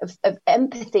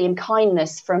empathy and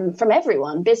kindness from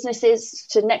everyone, businesses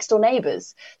to next door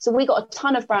neighbours. So we got a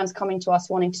ton of brands coming to us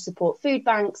wanting to support food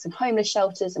banks and homeless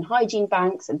shelters and hygiene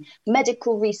banks and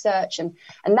medical research. And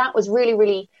that was really,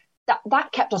 really,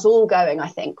 that kept us all going, I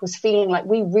think, was feeling like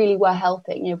we really were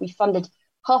helping. You know, we funded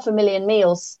 500,000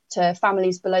 meals to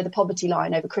families below the poverty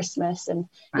line over Christmas. And,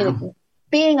 you know,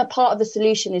 being a part of the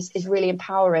solution is really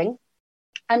empowering.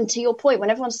 And to your point, when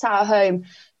everyone's sat at home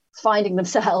finding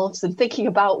themselves and thinking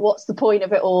about what's the point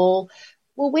of it all,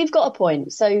 well, we've got a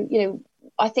point. So, you know,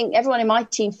 I think everyone in my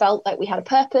team felt like we had a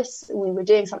purpose and we were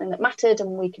doing something that mattered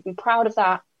and we could be proud of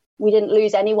that. We didn't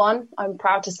lose anyone. I'm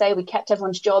proud to say we kept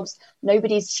everyone's jobs.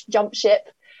 Nobody's jumped ship,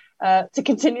 to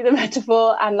continue the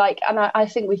metaphor. And I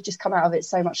think we've just come out of it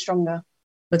so much stronger.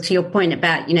 But to your point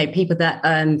about, you know, people that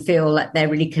feel that they're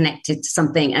really connected to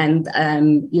something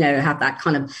and, you know, have that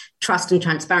kind of trust and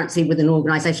transparency with an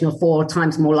organisation are 4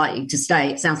 times more likely to stay.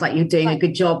 It sounds like you're doing a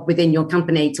good job within your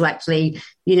company to actually,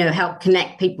 you know, help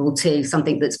connect people to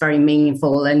something that's very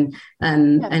meaningful and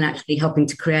actually helping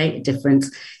to create a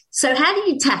difference. So how do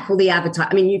you tackle the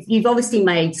advertising? I mean, you've obviously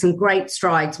made some great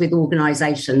strides with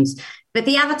organisations, but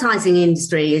the advertising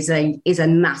industry is a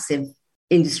massive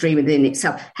industry within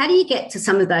itself. How do you get to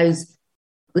some of those,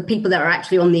 the people that are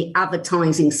actually on the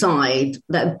advertising side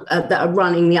that are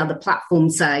running the other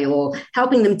platforms, say, or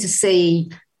helping them to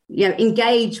see, you know,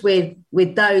 engage with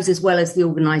those as well as the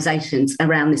organisations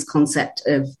around this concept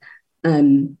of,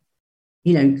 you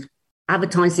know,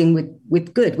 advertising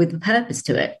with good, with a purpose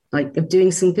to it, like of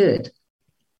doing some good?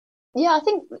 Yeah, I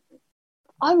think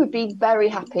I would be very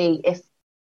happy if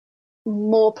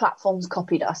more platforms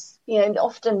copied us. You know,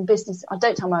 often business, I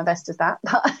don't tell my investors that,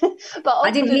 but often,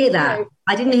 I didn't hear that. You know,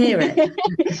 I didn't hear it.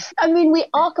 I mean,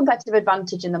 our competitive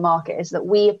advantage in the market is that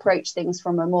we approach things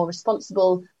from a more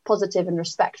responsible, positive and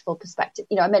respectful perspective.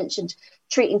 You know, I mentioned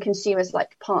treating consumers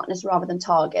like partners rather than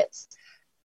targets.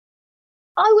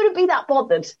 I wouldn't be that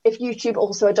bothered if YouTube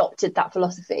also adopted that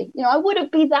philosophy. You know, I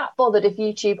wouldn't be that bothered if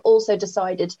YouTube also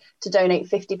decided to donate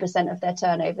 50% of their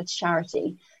turnover to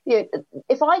charity. You know,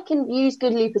 if I can use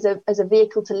Good Loop as a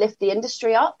vehicle to lift the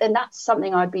industry up, then that's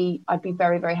something I'd be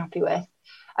very, very happy with.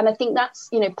 And I think that's,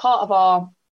 you know, part of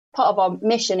our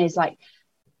mission is like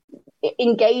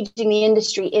engaging the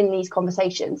industry in these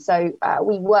conversations. So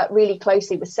we work really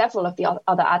closely with several of the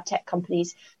other ad tech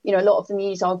companies. You know, a lot of them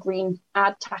use our green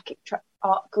ad tech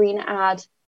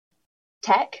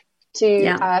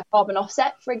to carbon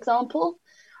offset, for example.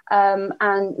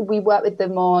 And we work with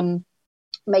them on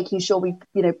making sure we,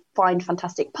 you know, find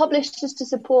fantastic publishers to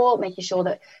support, making sure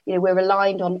that, you know, we're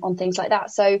aligned on things like that.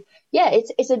 So yeah,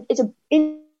 it's a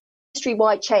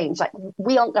industry-wide change. Like,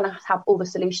 we aren't going to have all the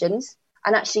solutions,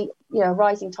 and actually, you know,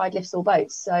 rising tide lifts all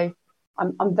boats. So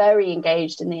I'm very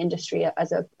engaged in the industry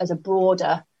as a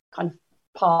broader kind of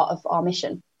part of our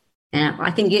mission. Yeah,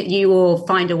 I think you will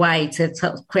find a way to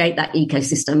create that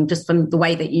ecosystem just from the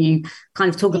way that you kind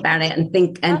of talk about it and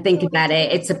think about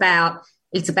it. It's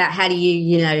about how do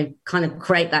you know, kind of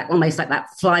create that almost like that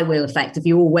flywheel effect. If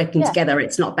you're all working together,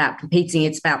 it's not about competing.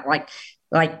 It's about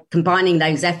like combining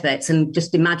those efforts and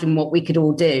just imagine what we could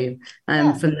all do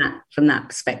from that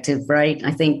perspective, right?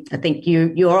 I think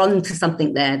you're on to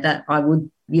something there that I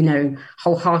would, you know,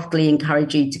 wholeheartedly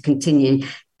encourage you to continue.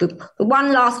 A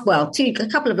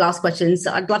couple of last questions.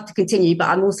 I'd love to continue, but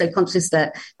I'm also conscious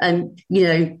that, you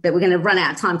know, that we're going to run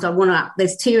out of time. So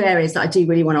there's 2 areas that I do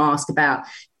really want to ask about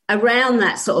around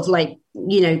that sort of like,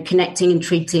 you know, connecting and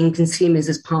treating consumers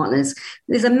as partners.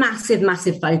 There's a massive,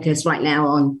 massive focus right now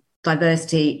on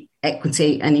diversity,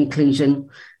 equity and inclusion,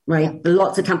 right? Yeah.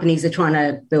 Lots of companies are trying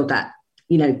to build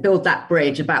that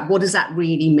bridge about what does that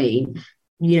really mean?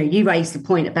 You know, you raised the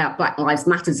point about Black Lives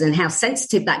Matters and how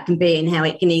sensitive that can be and how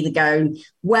it can either go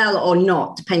well or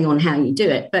not, depending on how you do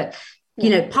it. But,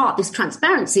 you know, part of this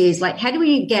transparency is like, how do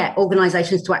we get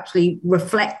organisations to actually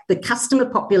reflect the customer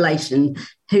population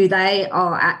who they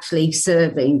are actually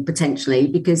serving potentially?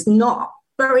 Because not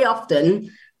very often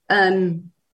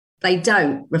they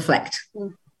don't reflect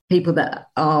people that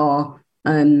are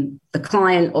the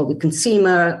client or the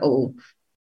consumer or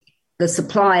the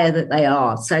supplier that they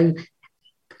are. So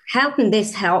how can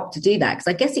this help to do that? Because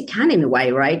I guess it can in a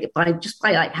way, right? By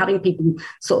like having people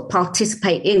sort of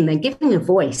participate in, they're giving a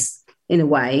voice in a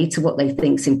way to what they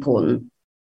think is important.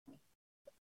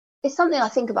 It's something I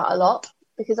think about a lot,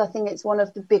 because I think it's one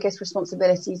of the biggest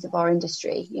responsibilities of our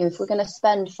industry. You know, if we're going to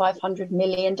spend $500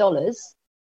 million,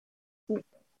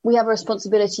 we have a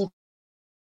responsibility to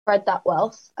spread that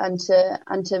wealth and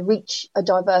to reach a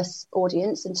diverse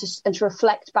audience and to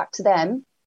reflect back to them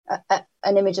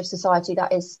an image of society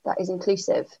that is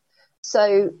inclusive.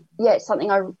 So yeah, it's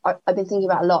something I've been thinking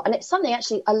about a lot, and it's something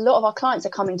actually a lot of our clients are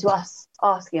coming to us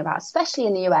asking about, especially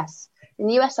in the US. In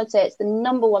the US, I'd say it's the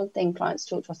number one thing clients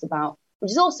talk to us about,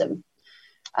 which is awesome.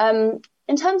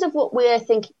 In terms of what we're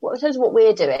thinking, in terms of what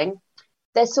we're doing,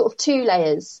 there's sort of two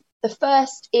layers. The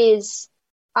first is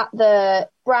at the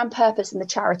brand purpose and the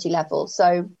charity level.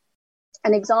 So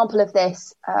an example of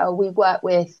this, we work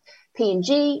with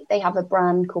P&G. They have a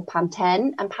brand called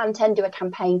Pantene, and Pantene do a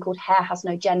campaign called Hair Has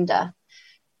No Gender.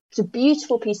 It's a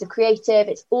beautiful piece of creative.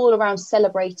 It's all around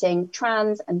celebrating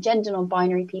trans and gender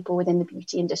non-binary people within the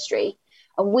beauty industry.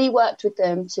 And we worked with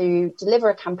them to deliver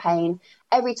a campaign.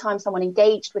 Every time someone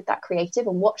engaged with that creative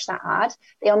and watched that ad,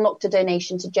 they unlocked a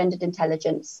donation to Gendered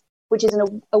Intelligence, which is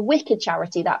a wicked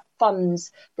charity that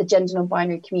funds the gender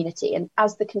non-binary community. And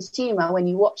as the consumer, when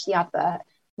you watch the advert,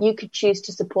 you could choose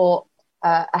to support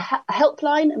a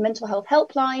helpline, a mental health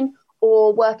helpline,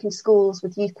 or work in schools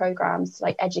with youth programs to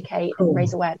like educate and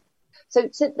raise awareness. So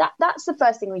that's the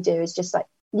first thing we do, is just like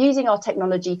using our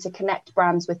technology to connect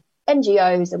brands with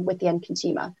NGOs and with the end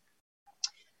consumer.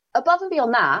 Above and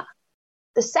beyond that,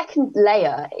 the second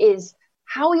layer is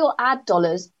how your ad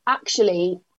dollars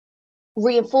actually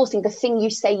reinforcing the thing you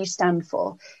say you stand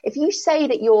for. If you say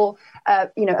that you're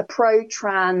a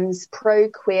pro-trans,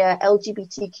 pro-queer,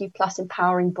 LGBTQ plus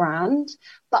empowering brand,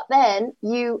 but then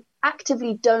you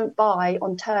actively don't buy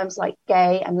on terms like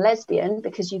gay and lesbian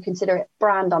because you consider it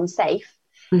brand unsafe,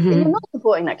 then you're not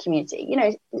supporting that community. You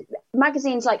know,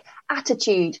 magazines like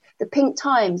Attitude, the Pink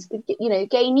Times,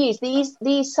 Gay News,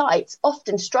 these sites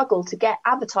often struggle to get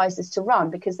advertisers to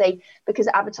run because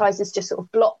advertisers just sort of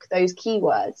block those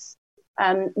keywords.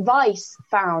 Vice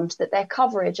found that their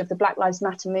coverage of the Black Lives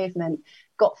Matter movement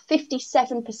got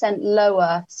 57%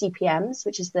 lower CPMs,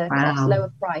 which is the cost,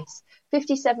 lower price,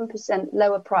 57%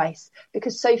 lower price,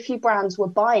 because so few brands were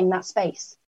buying that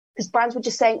space. Because brands were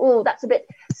just saying, oh, that's a bit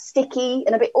sticky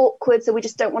and a bit awkward, so we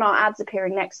just don't want our ads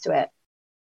appearing next to it.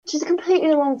 Which is completely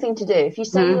the wrong thing to do. If you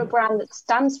say you're a brand that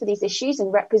stands for these issues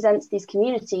and represents these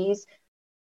communities,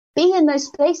 be in those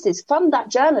spaces, fund that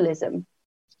journalism.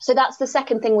 So that's the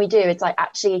second thing we do. It's like,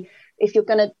 actually, if you're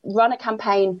going to run a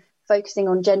campaign focusing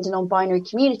on gender non-binary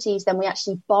communities, then we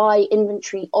actually buy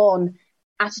inventory on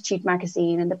Attitude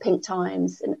magazine and the Pink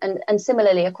Times and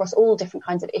similarly across all different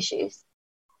kinds of issues.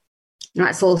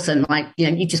 That's awesome. Like,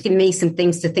 you've just given me some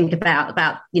things to think about,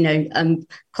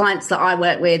 clients that I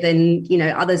work with and,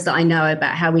 others that I know,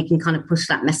 about how we can kind of push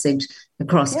that message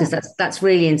across, because that's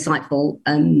really insightful.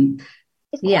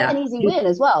 It's quite an easy win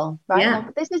as well, right? Yeah.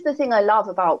 Like, this is the thing I love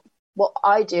about what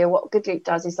I do, what Good Loop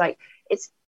does, is like, it's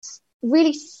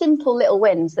really simple little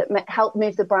wins that help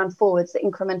move the brand forwards, the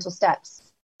incremental steps.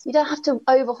 You don't have to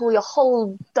overhaul your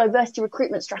whole diversity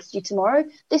recruitment strategy tomorrow.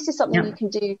 This is something you can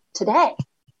do today.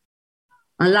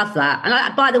 I love that.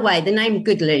 And by the way, the name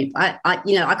Good Loop,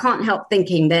 I can't help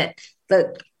thinking that,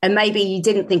 and maybe you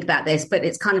didn't think about this, but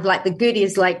it's kind of like the good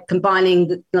is like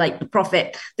combining the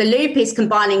profit. The loop is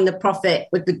combining the profit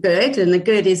with the good, and the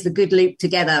good is the good loop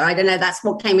together. I don't know. That's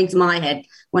what came into my head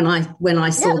when I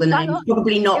saw the name.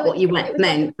 Probably not what you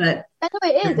meant, but no,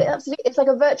 it is. Absolutely, it's like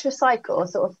a virtuous cycle,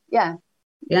 sort of. Yeah.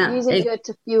 Using good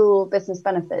to fuel business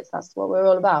benefits. That's what we're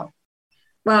all about.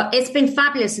 Well, it's been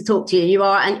fabulous to talk to you. You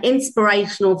are an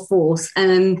inspirational force,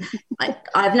 and I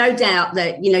have no doubt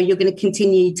that you're going to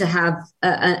continue to have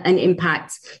an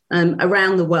impact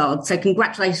around the world. So,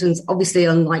 congratulations, obviously,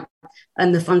 on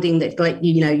the funding that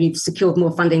you've secured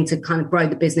more funding to kind of grow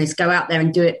the business. Go out there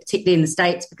and do it, particularly in the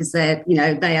States, because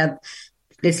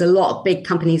there's a lot of big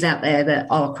companies out there that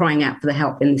are crying out for the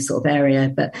help in this sort of area.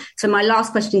 But so my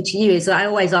last question to you is, I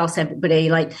always ask everybody,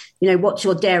 what's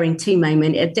your daring to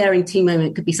moment? A daring to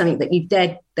moment could be something that you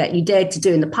dared to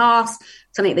do in the past,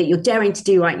 something that you're daring to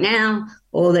do right now,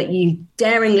 or that you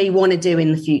daringly want to do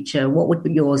in the future. What would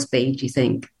yours be, do you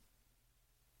think?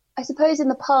 I suppose in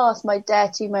the past, my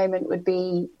dare to moment would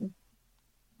be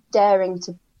daring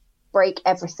to break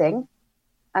everything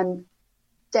and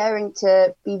daring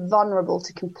to be vulnerable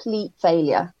to complete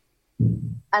failure.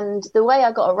 And the way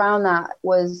I got around that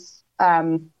was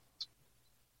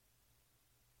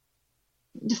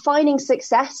defining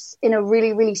success in a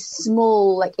really, really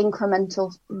small, like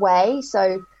incremental way.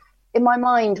 So in my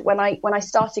mind, when I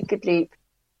started Good Loop,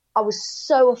 I was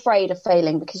so afraid of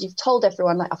failing because you've told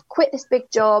everyone, like, I've quit this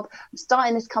big job, I'm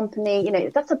starting this company. You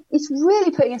know, it's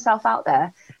really putting yourself out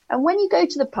there. And when you go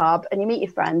to the pub and you meet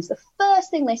your friends, the first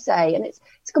thing they say, and it's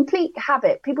a complete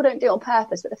habit, people don't do it on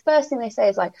purpose, but the first thing they say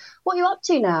is like, what are you up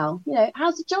to now? You know,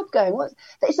 how's the job going?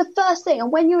 It's the first thing. And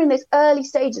when you're in this early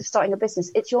stage of starting a business,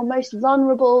 it's your most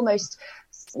vulnerable, most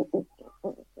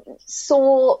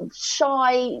sore,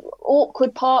 shy,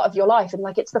 awkward part of your life, and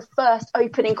like it's the first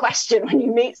opening question when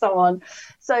you meet someone.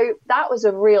 So that was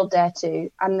a real dare to.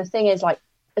 And the thing is, like,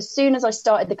 as soon as I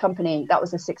started the company, that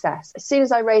was a success. As soon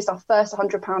as I raised our first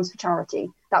 £100 for charity,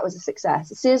 that was a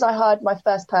success. As soon as I hired my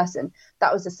first person,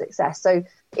 that was a success. So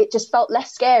it just felt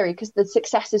less scary because the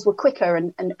successes were quicker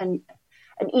and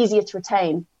easier to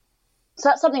retain. So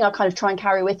that's something I kind of try and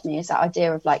carry with me, is that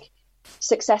idea of like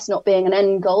success not being an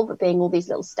end goal, but being all these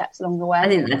little steps along the way. I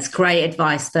think that's great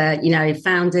advice for, you know,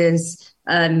 founders,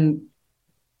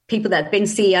 people that have been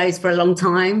CEOs for a long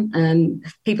time,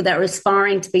 people that are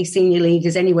aspiring to be senior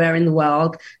leaders anywhere in the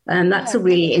world. That's a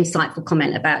really insightful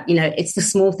comment about, you know, it's the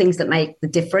small things that make the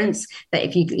difference, that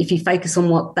if you focus on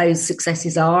what those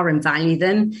successes are and value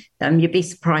them, you'd be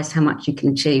surprised how much you can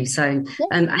achieve. So,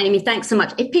 Amy, thanks so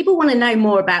much. If people want to know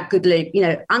more about Good Loop, you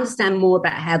know, understand more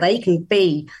about how they can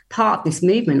be part of this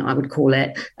movement, I would call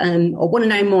it, or want to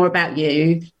know more about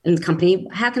you and the company,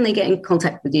 how can they get in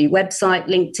contact with you? Website,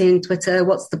 LinkedIn, Twitter,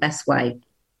 what's the best way?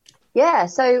 Yeah,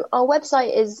 so our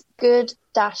website is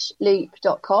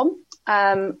good-loop.com.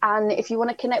 And if you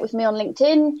want to connect with me on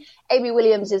LinkedIn, Amy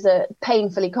Williams is a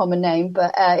painfully common name,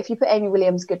 but if you put Amy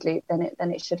Williams Good Loop,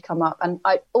 then it should come up. And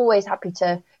I'm always happy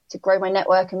to grow my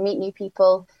network and meet new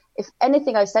people. If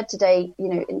anything I've said today, you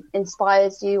know,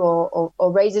 inspires you or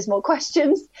raises more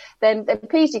questions, then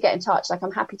please do get in touch. Like,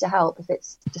 I'm happy to help if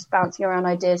it's just bouncing around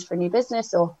ideas for a new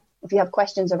business, or if you have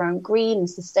questions around green and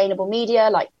sustainable media,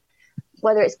 like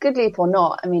whether it's Good Loop or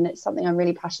not. I mean, it's something I'm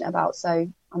really passionate about, so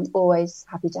I'm always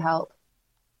happy to help.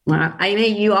 Well,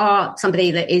 Amy, you are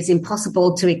somebody that is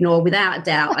impossible to ignore, without a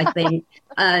doubt, I think.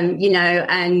 You know,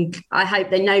 and I hope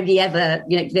that nobody ever,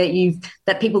 you know,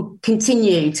 that people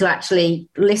continue to actually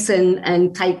listen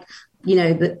and take, you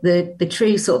know, the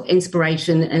true sort of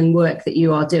inspiration and work that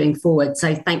you are doing forward.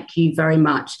 So thank you very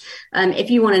much.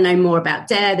 If you want to know more about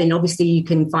Dare, then obviously you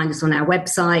can find us on our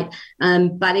website.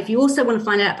 But if you also want to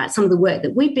find out about some of the work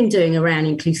that we've been doing around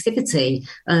inclusivity,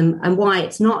 and why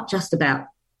it's not just about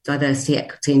diversity,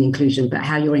 equity and inclusion, but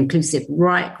how you're inclusive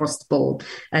right across the board,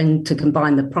 and to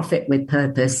combine the profit with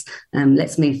purpose,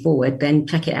 let's move forward, then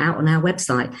check it out on our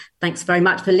website. Thanks very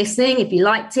much for listening. If you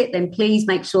liked it, then please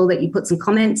make sure that you put some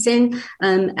comments in,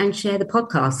 and share the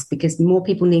podcast, because more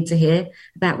people need to hear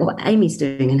about what Amy's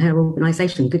doing in her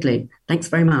organisation, Good Loop. Thanks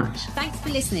very much. Thanks for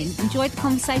listening. Enjoyed the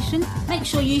conversation? Make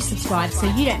sure you subscribe so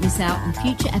you don't miss out on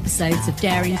future episodes of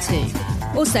Daring 2.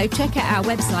 Also, check out our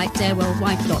website,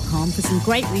 dareworldwide.com, for some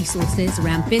great resources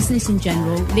around business in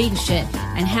general, leadership,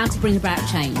 and how to bring about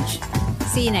change.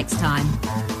 See you next time.